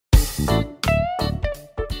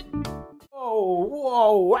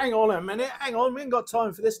Whoa, hang on a minute, hang on, we ain't got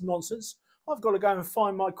time for this nonsense. I've got to go and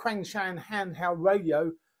find my Quansheng handheld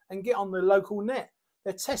radio and get on the local net.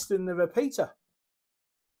 They're testing the repeater.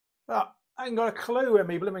 But I ain't got a clue where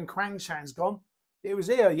my blooming Quansheng's gone. It was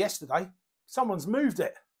here yesterday. Someone's moved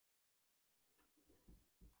it.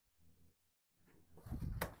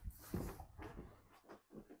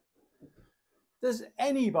 Does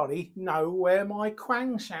anybody know where my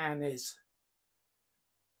Quansheng is?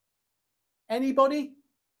 Anybody?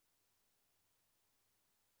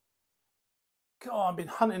 God, I've been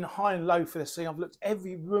hunting high and low for this thing. I've looked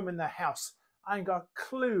every room in the house. I ain't got a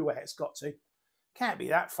clue where it's got to. Can't be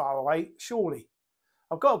that far away, surely.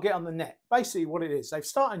 I've got to get on the net. Basically what it is, they've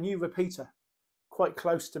started a new repeater quite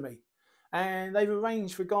close to me. And they've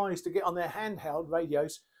arranged for guys to get on their handheld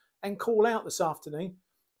radios and call out this afternoon.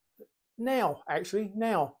 Now, actually,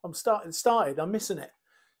 now. I'm started, I'm missing it.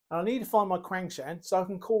 And I need to find my Quansheng so I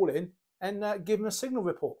can call in and give them a signal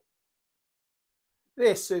report.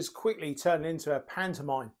 This is quickly turning into a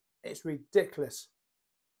pantomime. It's ridiculous.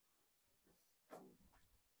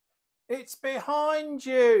 It's behind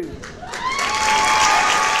you.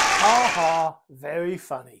 Ha ha, very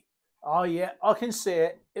funny. Oh yeah, I can see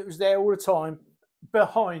it. It was there all the time.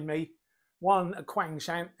 Behind me, one a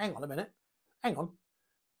Quansheng. Hang on a minute. Hang on.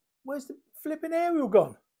 Where's the flipping aerial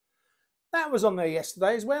gone? That was on there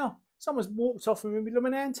yesterday as well. Someone's walked off with a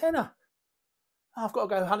blooming antenna. I've got to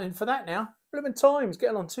go hunting for that now. Blooming time's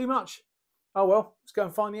getting on too much. Oh well, let's go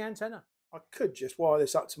and find the antenna. I could just wire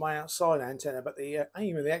this up to my outside antenna, but the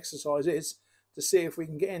aim of the exercise is to see if we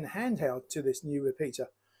can get in handheld to this new repeater.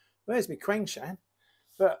 There's my Quansheng,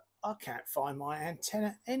 but I can't find my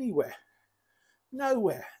antenna anywhere.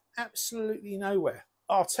 Nowhere. Absolutely nowhere.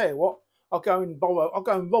 I'll tell you what, I'll go and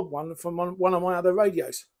rob one from one of my other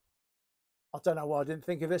radios. I don't know why I didn't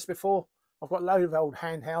think of this before. I've got a load of old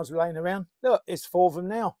handhelds laying around. Look, it's 4 of them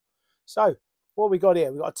now. So, what have we got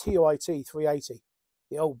here? We've got a TOIT 380,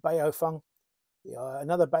 the old Baofeng,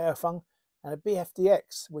 another Baofeng, and a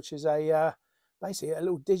BFDX, which is a basically a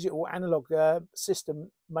little digital analog system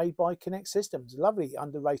made by Connect Systems. Lovely,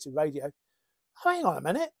 underrated radio. Oh, hang on a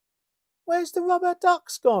minute. Where's the rubber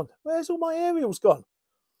ducks gone? Where's all my aerials gone?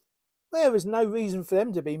 There is no reason for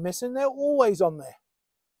them to be missing. They're always on there.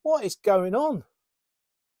 What is going on?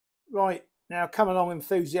 Right, now come along,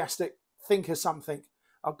 enthusiastic. Think of something.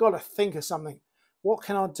 I've got to think of something. What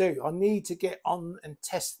can I do? I need to get on and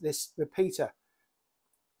test this repeater.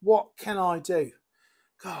 What can I do?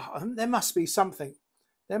 God, there must be something.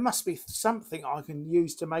 There must be something I can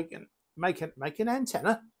use to make an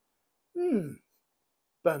antenna.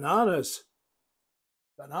 Bananas.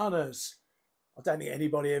 Bananas. I don't think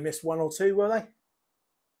anybody here missed one or two, were they?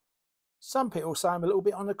 Some people say I'm a little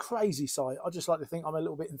bit on the crazy side. I just like to think I'm a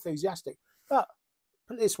little bit enthusiastic. But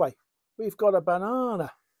put it this way, we've got a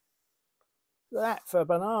banana. That for a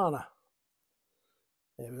banana.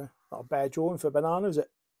 There we go. Not a bad drawing for a banana, is it?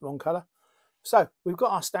 Wrong colour. So we've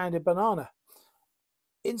got our standard banana.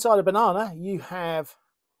 Inside a banana, you have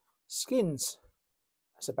skins.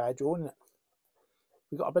 That's a bad drawing, isn't it?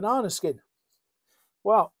 We've got a banana skin.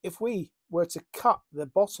 Well, if we were to cut the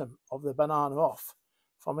bottom of the banana off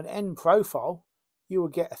from an end profile, you will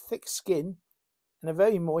get a thick skin and a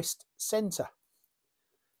very moist centre.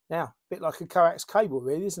 Now, a bit like a coax cable,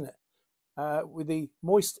 really, isn't it? With the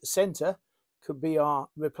moist centre could be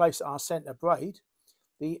replace our centre braid.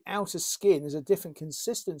 The outer skin is a different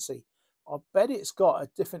consistency. I bet it's got a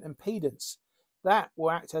different impedance. That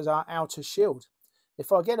will act as our outer shield.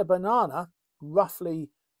 If I get a banana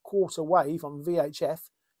roughly quarter wave on VHF,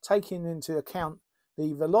 taking into account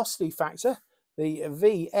the velocity factor, the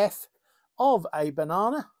VF of a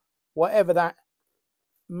banana, whatever that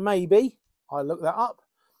may be, I look that up,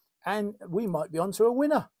 and we might be onto a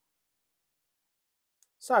winner.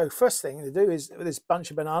 So first thing to do is, with this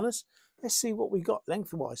bunch of bananas, let's see what we got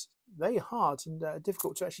lengthwise. Very hard and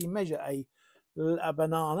difficult to actually measure a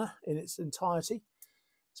banana in its entirety.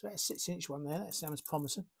 So about a 6-inch one there, that sounds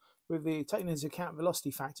promising. With the taking into account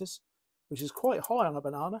velocity factors, which is quite high on a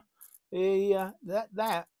banana,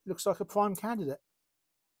 that looks like a prime candidate.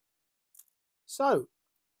 So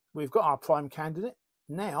we've got our prime candidate.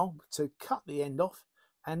 Now to cut the end off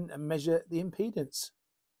and measure the impedance.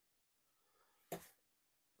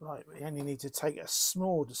 Right, we only need to take a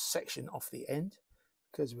small section off the end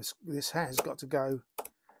because this has got to go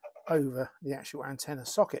over the actual antenna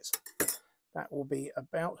sockets. That will be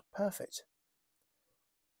about perfect.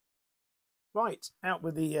 Right, out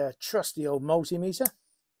with the trusty old multimeter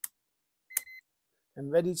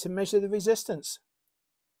and ready to measure the resistance.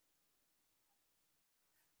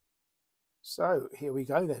 So here we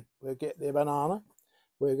go then. We'll get the banana.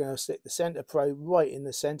 We're going to stick the center probe right in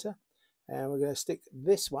the center, and we're going to stick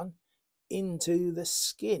this one into the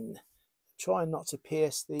skin, trying not to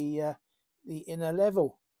pierce the inner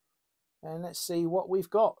level. And let's see what we've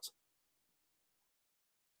got.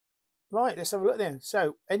 Right, let's have a look then.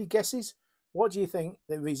 So, any guesses? What do you think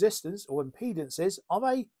the resistance or impedance is of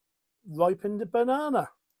a ripened banana?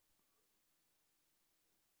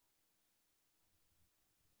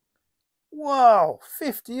 Wow,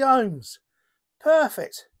 50 ohms.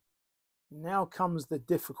 Perfect. Now comes the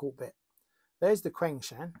difficult bit. There's the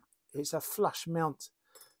Quansheng. It's a flush mount.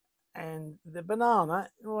 And the banana,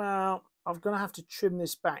 well, I'm going to have to trim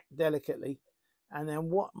this back delicately. And then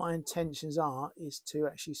what my intentions are is to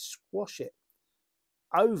actually squash it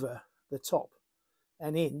over the top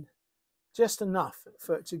and in just enough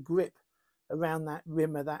for it to grip around that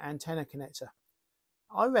rim of that antenna connector.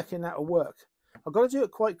 I reckon that'll work. I've got to do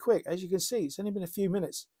it quite quick. As you can see, it's only been a few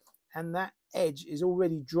minutes and that edge is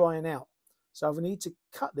already drying out. So I need to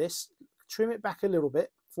cut this, trim it back a little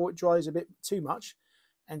bit before it dries a bit too much,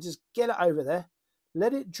 and just get it over there,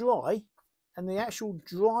 let it dry, and the actual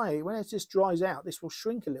dry, when it just dries out, this will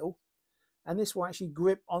shrink a little and this will actually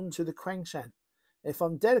grip onto the Quansheng. If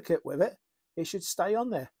I'm delicate with it, it should stay on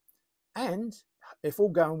there. And if all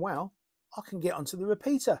going well, I can get onto the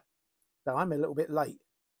repeater. Though I'm a little bit late.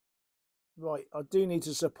 Right, I do need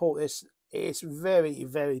to support this. It's very,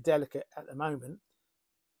 very delicate at the moment.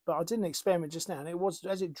 But I did an experiment just now, and it was,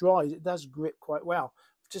 as it dries, it does grip quite well.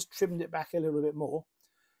 I've just trimmed it back a little bit more,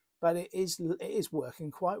 but it is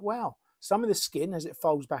working quite well. Some of the skin, as it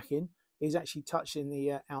folds back in, is actually touching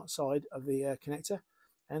the outside of the connector,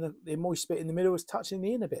 and the moist bit in the middle is touching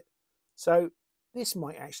the inner bit. So this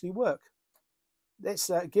might actually work. Let's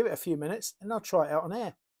give it a few minutes, and I'll try it out on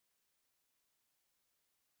air.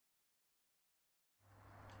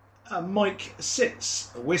 Mike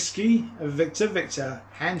 6, Whiskey, Victor Victor,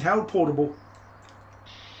 handheld portable.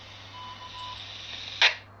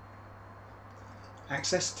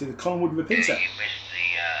 Access to the Collingwood repeater. Yeah, you missed the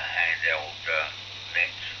handheld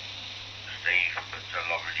net, Steve, but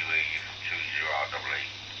lovely to hear you from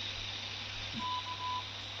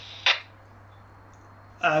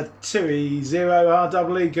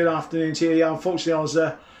 20REE. Good afternoon to you. Unfortunately, I was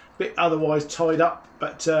a bit otherwise tied up,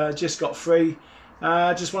 but just got free.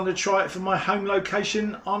 Just wanted to try it from my home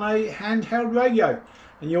location on a handheld radio,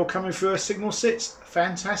 and you're coming through a Signal 6.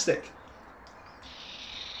 Fantastic.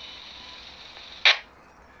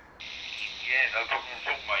 Yeah, no problem at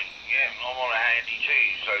all, mate. Yeah, I'm on a handy too,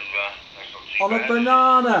 so that's not too On bad. a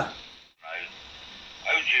banana. No.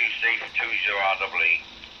 O2 Steve, 20REE.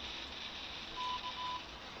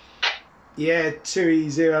 Yeah,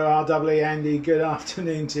 20REE, Andy. Good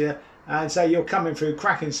afternoon to you. And so you're coming through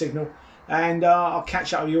cracking signal, and I'll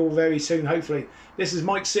catch up with you all very soon, hopefully. This is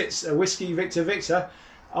Mike Sitz, a Whiskey Victor Victor.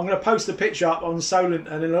 I'm going to post the picture up on Solent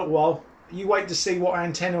in a little while. You wait to see what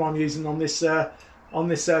antenna I'm using on this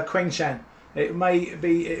Quansheng. You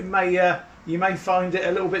may find it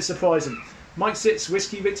a little bit surprising. Mike Sitz,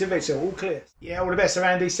 Whiskey Victor Victor, all clear. Yeah, all the best,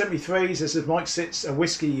 Andy. 73s. This is Mike Sitz, a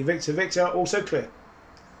Whiskey Victor Victor, also clear.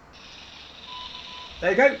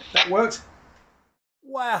 There you go, that worked.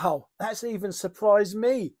 Wow, that's even surprised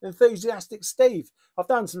me. Enthusiastic Steve. I've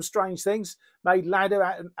done some strange things, made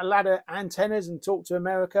ladder antennas and talked to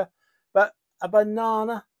America, but a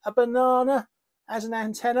banana as an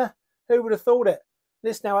antenna, who would have thought it?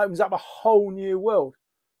 This now opens up a whole new world.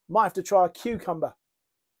 Might have to try a cucumber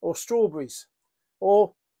or strawberries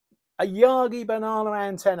or a Yagi banana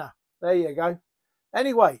antenna. There you go.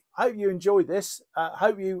 Anyway, I hope you enjoyed this.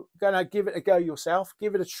 Hope you're going to give it a go yourself.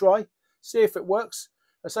 Give it a try. See if it works.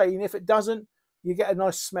 I say, and if it doesn't, you get a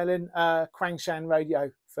nice smelling Quansheng radio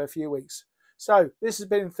for a few weeks. So this has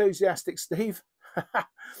been Enthusiastic Steve.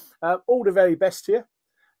 All the very best to you.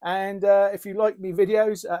 And if you like me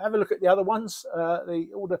videos, have a look at the other ones,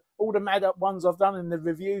 all the mad up ones I've done and the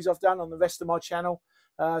reviews I've done on the rest of my channel.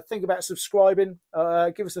 Think about subscribing,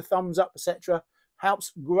 give us a thumbs up, etc.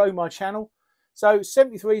 Helps grow my channel. So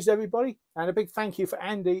 73s everybody, and a big thank you for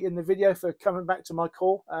Andy in the video for coming back to my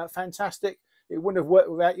call. Fantastic. It wouldn't have worked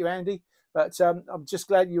without you, Andy, but I'm just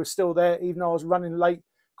glad you were still there, even though I was running late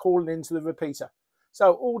calling into the repeater.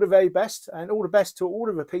 So all the very best, and all the best to all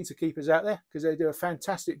the repeater keepers out there, because they do a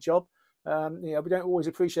fantastic job. We don't always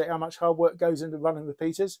appreciate how much hard work goes into running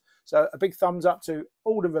repeaters. So a big thumbs up to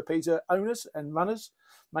all the repeater owners and runners,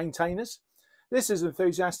 maintainers. This is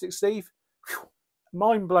Enthusiastic Steve. Whew.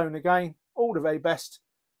 Mind blown again. All the very best.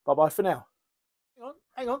 Bye-bye for now.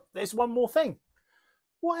 Hang on. There's one more thing.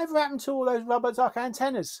 Whatever happened to all those rubber duck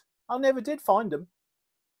antennas? I never did find them.